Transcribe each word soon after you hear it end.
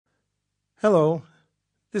Hello,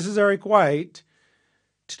 this is Eric White.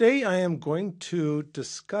 Today I am going to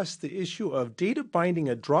discuss the issue of data binding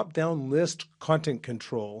a drop-down list content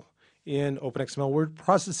control in OpenXML word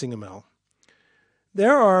processing ML.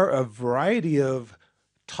 There are a variety of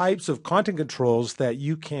types of content controls that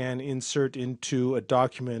you can insert into a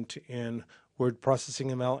document in word processing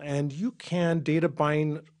ML, and you can data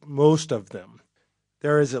bind most of them.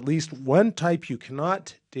 There is at least one type you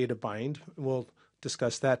cannot data bind. We'll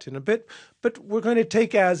discuss that in a bit, but we're going to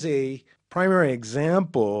take as a primary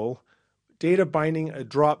example data binding a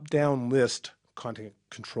drop-down list content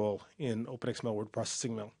control in OpenXML word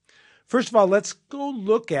processing ML. First of all, let's go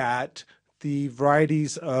look at the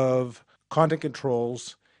varieties of content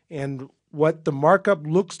controls and what the markup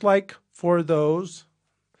looks like for those,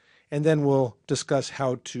 and then we'll discuss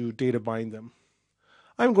how to data bind them.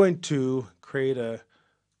 I'm going to create a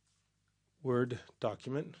Word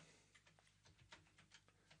document,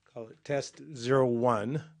 call it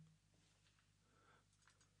test01,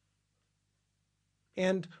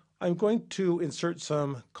 and I'm going to insert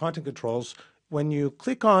some content controls. When you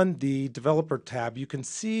click on the Developer tab, you can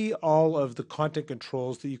see all of the content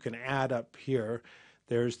controls that you can add up here.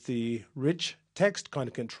 There's the rich text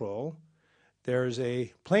content control, there's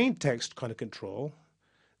a plain text content control,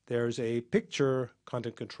 there's a picture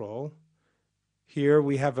content control. Here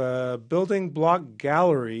we have a building block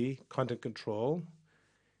gallery content control,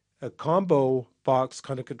 a combo box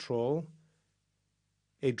content control,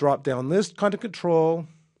 a drop-down list content control,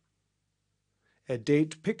 a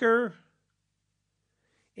date picker,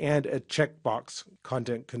 and a checkbox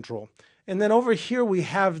content control. And then over here we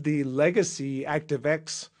have the legacy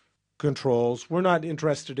ActiveX controls. We're not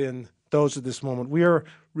interested in those at this moment. We are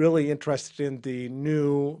really interested in the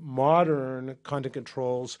new modern content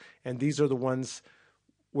controls, and these are the ones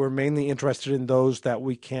we're mainly interested in, those that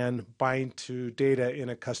we can bind to data in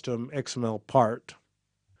a custom XML part.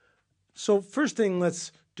 So first thing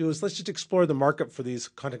let's do is let's just explore the markup for these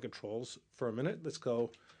content controls for a minute. Let's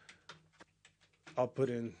go. I'll put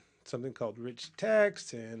in something called rich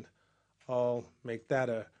text, and I'll make that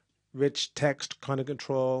a rich text content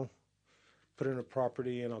control. Put in a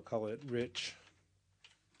property, and I'll call it rich.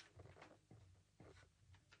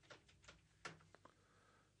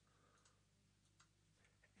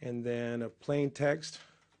 And then a plain text.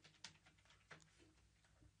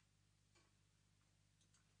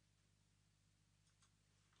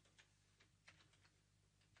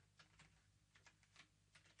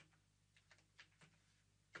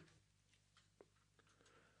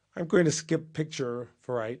 I'm going to skip picture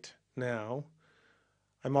for right now.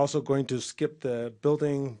 I'm also going to skip the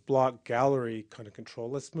building block gallery content control.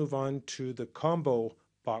 Let's move on to the combo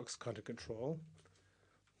box content control.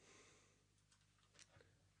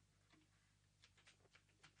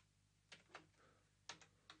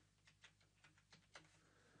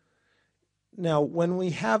 Now, when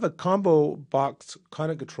we have a combo box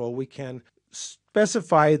content control, we can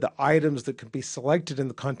specify the items that can be selected in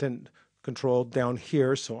the content control down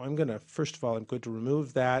here. So I'm going to, first of all, I'm going to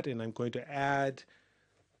remove that, and I'm going to add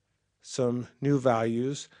some new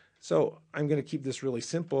values. So I'm going to keep this really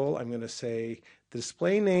simple. I'm going to say the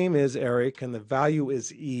display name is Eric, and the value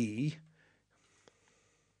is E.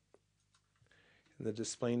 And the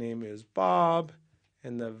display name is Bob,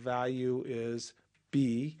 and the value is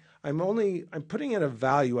B. I'm putting in a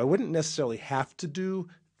value. I wouldn't necessarily have to do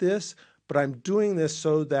this, but I'm doing this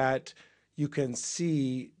so that you can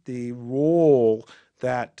see the role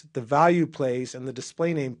that the value plays and the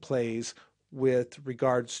display name plays with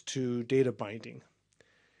regards to data binding.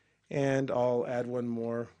 And I'll add one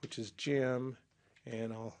more, which is Jim,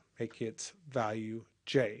 and I'll make its value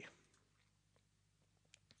J.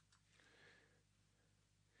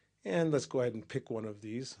 And let's go ahead and pick one of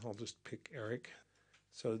these. I'll just pick Eric.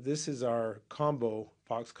 So this is our combo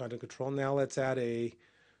box content control. Now let's add a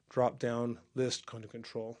drop-down list content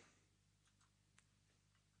control.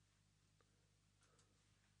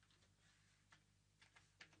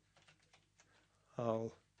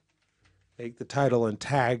 I'll make the title and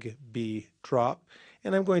tag be drop,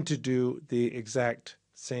 and I'm going to do the exact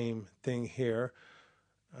same thing here.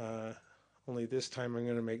 Only this time I'm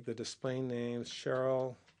going to make the display name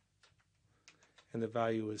Cheryl, and the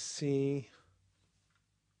value is C.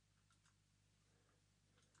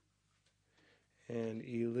 And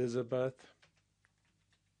Elizabeth,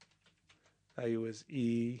 value is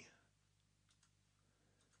E.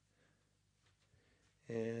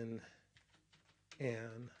 And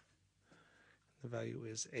Anne, the value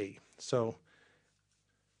is A. So,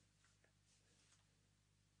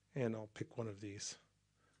 and I'll pick one of these.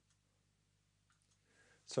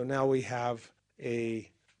 So now we have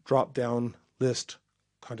a drop-down list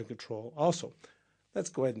content control also. Let's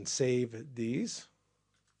go ahead and save these.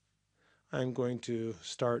 I'm going to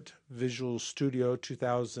start Visual Studio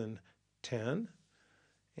 2010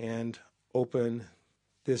 and open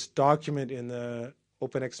this document in the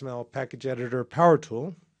OpenXML Package Editor Power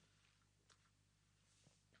Tool.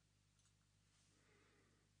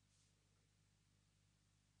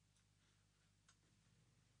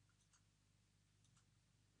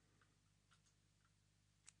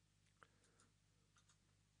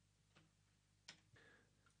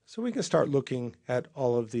 So we can start looking at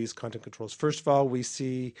all of these content controls. First of all, we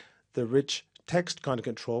see the rich text content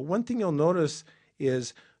control. One thing you'll notice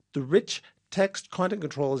is the rich text content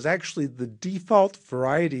control is actually the default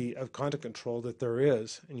variety of content control that there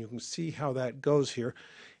is. And you can see how that goes here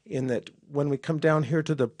in that when we come down here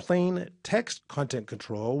to the plain text content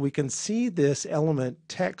control, we can see this element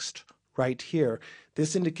text right here.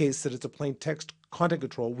 This indicates that it's a plain text content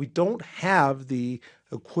control. We don't have the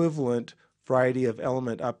equivalent variety of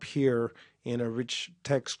element up here in a rich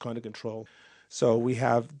text content control. So we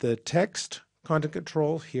have the text content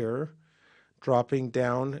control here dropping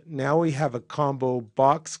down. Now we have a combo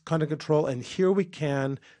box content control, and here we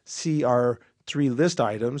can see our three list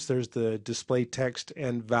items. There's the display text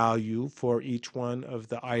and value for each one of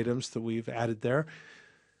the items that we've added there.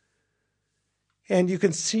 And you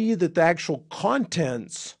can see that the actual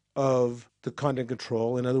contents of the content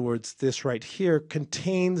control, in other words, this right here,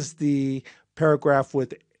 contains the paragraph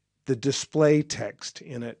with the display text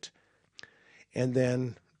in it. And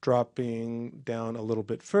then dropping down a little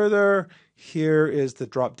bit further, here is the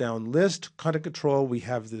drop-down list content control. We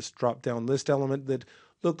have this drop-down list element that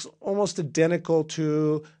looks almost identical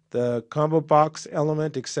to the combo box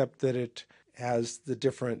element, except that it has the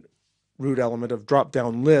different root element of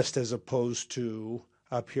drop-down list as opposed to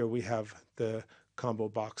up here we have the combo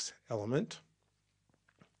box element.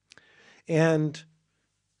 And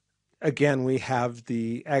again, we have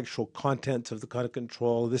the actual contents of the content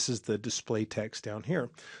control. This is the display text down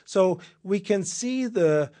here. So we can see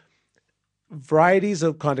the varieties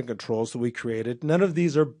of content controls that we created. None of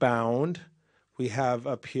these are bound. We have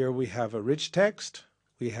up here, we have a rich text,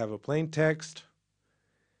 we have a plain text,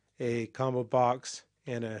 a combo box,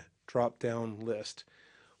 and a drop-down list.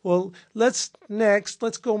 Well, let's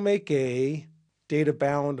go make a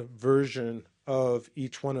data-bound version of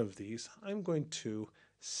each one of these. I'm going to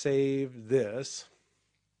save this.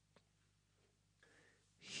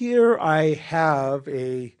 Here I have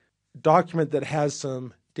a document that has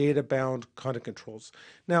some data-bound content controls.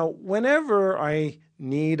 Now, whenever I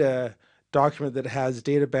need a document that has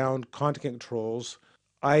data-bound content controls,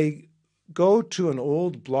 I go to an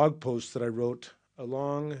old blog post that I wrote a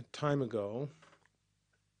long time ago.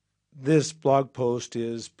 This blog post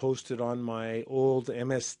is posted on my old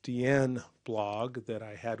MSDN blog that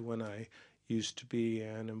I had when I used to be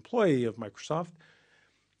an employee of Microsoft.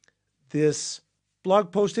 This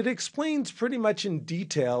blog post, it explains pretty much in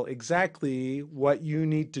detail exactly what you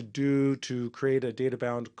need to do to create a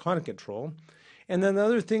data-bound content control. And then the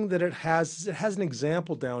other thing that it has an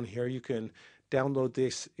example down here. You can download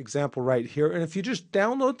this example right here. And if you just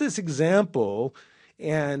download this example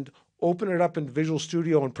and open it up in Visual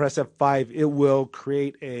Studio and press F5, it will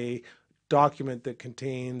create a document that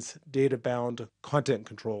contains data-bound content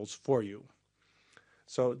controls for you.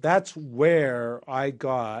 So that's where I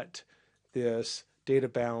got this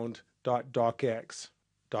databound.docx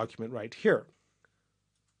document right here.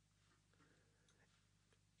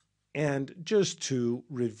 And just to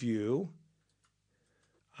review,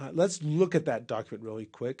 let's look at that document really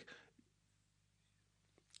quick.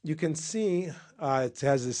 You can see it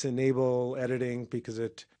has this enable editing because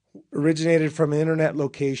it originated from an internet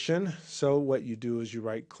location. So what you do is you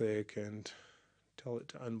right click and tell it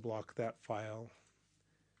to unblock that file.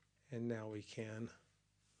 And now we can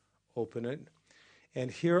open it. And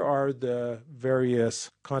here are the various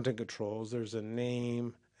content controls. There's a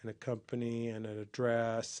name and a company and an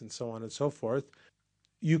address and so on and so forth.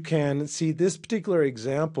 You can see this particular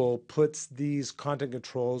example puts these content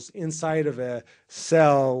controls inside of a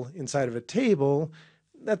cell, inside of a table.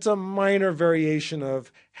 That's a minor variation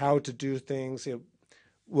of how to do things.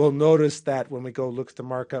 We'll notice that when we go look at the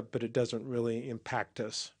markup, but it doesn't really impact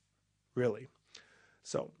us, really.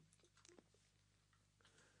 So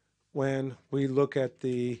when we look at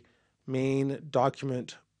the main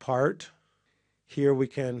document part, here we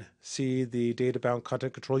can see the data-bound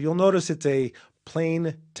content control. You'll notice it's a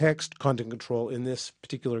plain text content control in this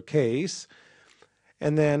particular case.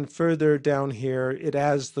 And then further down here, it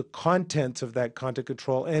has the contents of that content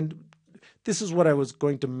control. And this is what I was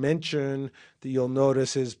going to mention that you'll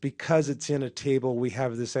notice is because it's in a table, we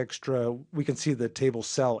have this extra, we can see the table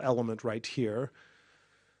cell element right here.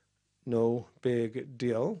 no big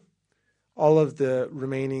deal. All of the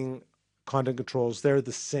remaining content controls, they're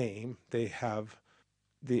the same. They have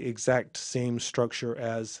the exact same structure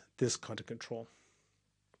as this content control.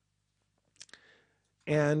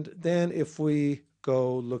 And then if we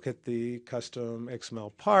go look at the custom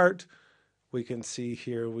XML part, we can see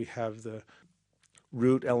here we have the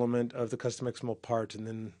root element of the custom XML part, and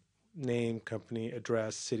then name, company,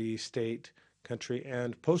 address, city, state, country,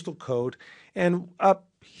 and postal code. And up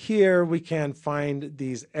here we can find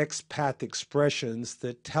these XPath expressions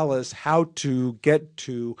that tell us how to get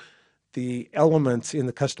to the elements in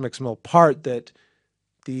the custom XML part that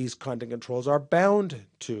these content controls are bound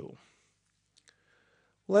to.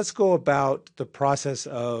 Let's go about the process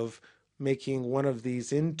of making one of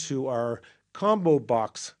these into our combo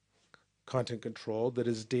box content control that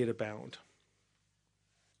is data bound.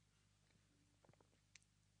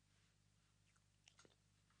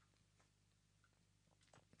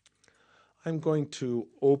 I'm going to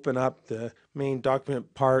open up the main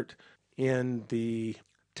document part in the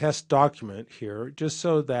test document here just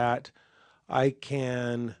so that I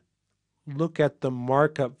can look at the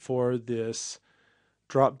markup for this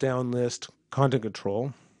drop-down list content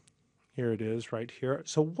control. Here it is right here.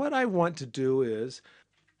 So what I want to do is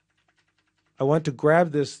I want to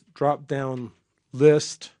grab this drop-down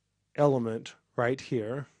list element right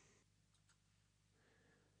here,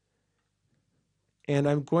 and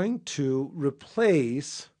I'm going to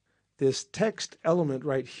replace this text element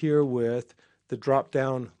right here with the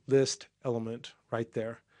drop-down list element right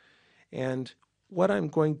there. And what I'm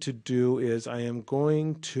going to do is I am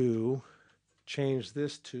going to change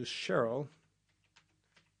this to Cheryl.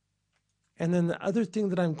 And then the other thing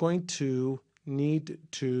that I'm going to need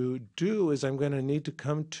to do is I'm going to need to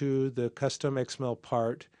come to the custom XML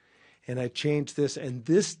part, and I change this, and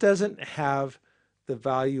this doesn't have the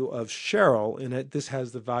value of Cheryl in it. This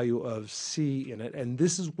has the value of C in it, and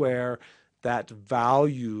this is where that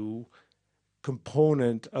value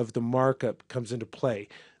component of the markup comes into play.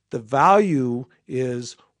 The value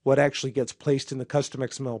is what actually gets placed in the custom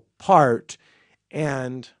XML part,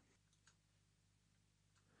 and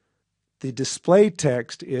the display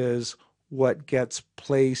text is what gets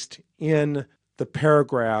placed in the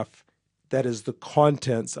paragraph that is the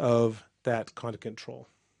contents of that content control.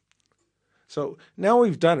 So now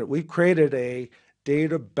we've done it. We've created a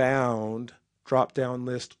data-bound drop-down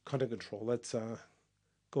list content control. Let's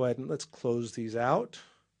go ahead and let's close these out.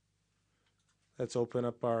 Let's open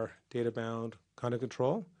up our data-bound content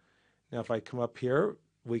control. Now if I come up here,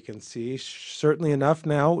 we can see, certainly enough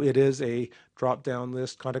now, it is a drop-down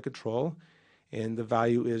list content control, and the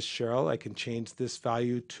value is Cheryl. I can change this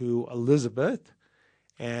value to Elizabeth,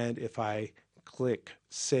 and if I click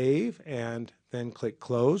Save and then click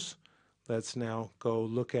Close, let's now go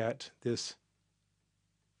look at this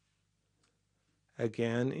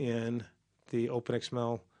again in the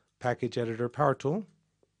OpenXML Package Editor Power Tool.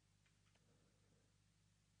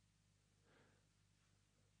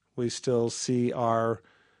 We still see our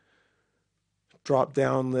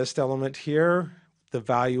drop-down list element here. The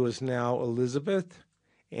value is now Elizabeth,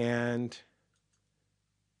 and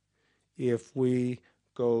if we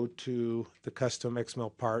go to the custom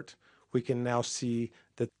XML part, we can now see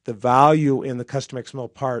that the value in the custom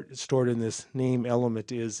XML part stored in this name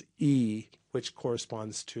element is E, which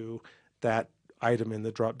corresponds to that item in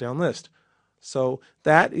the drop-down list. So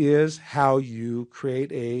that is how you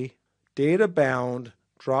create a data-bound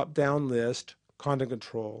drop-down list content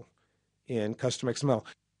control in custom XML.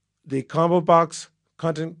 The combo box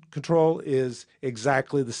content control is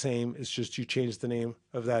exactly the same. It's just you change the name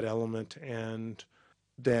of that element, and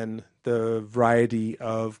then the variety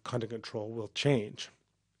of content control will change.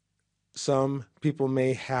 Some people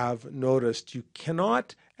may have noticed you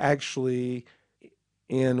cannot actually,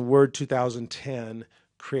 in Word 2010,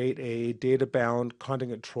 create a data-bound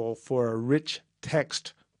content control for a rich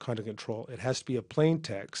text content control. It has to be a plain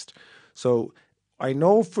text. So I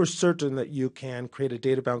know for certain that you can create a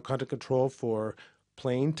data-bound content control for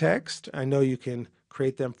plain text. I know you can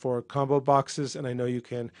create them for combo boxes, and I know you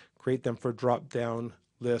can create them for drop-down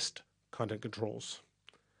list content controls.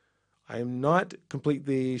 I'm not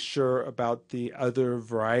completely sure about the other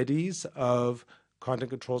varieties of content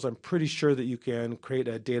controls. I'm pretty sure that you can create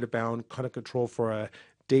a data-bound content control for a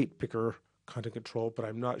date picker content control, but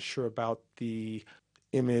I'm not sure about the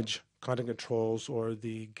image content controls or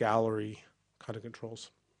the gallery content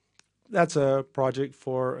controls. That's a project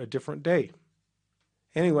for a different day.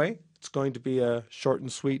 Anyway, it's going to be a short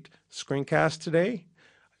and sweet screencast today.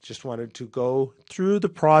 I just wanted to go through the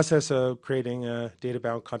process of creating a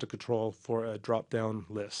data-bound content control for a drop-down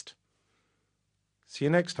list. See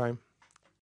you next time.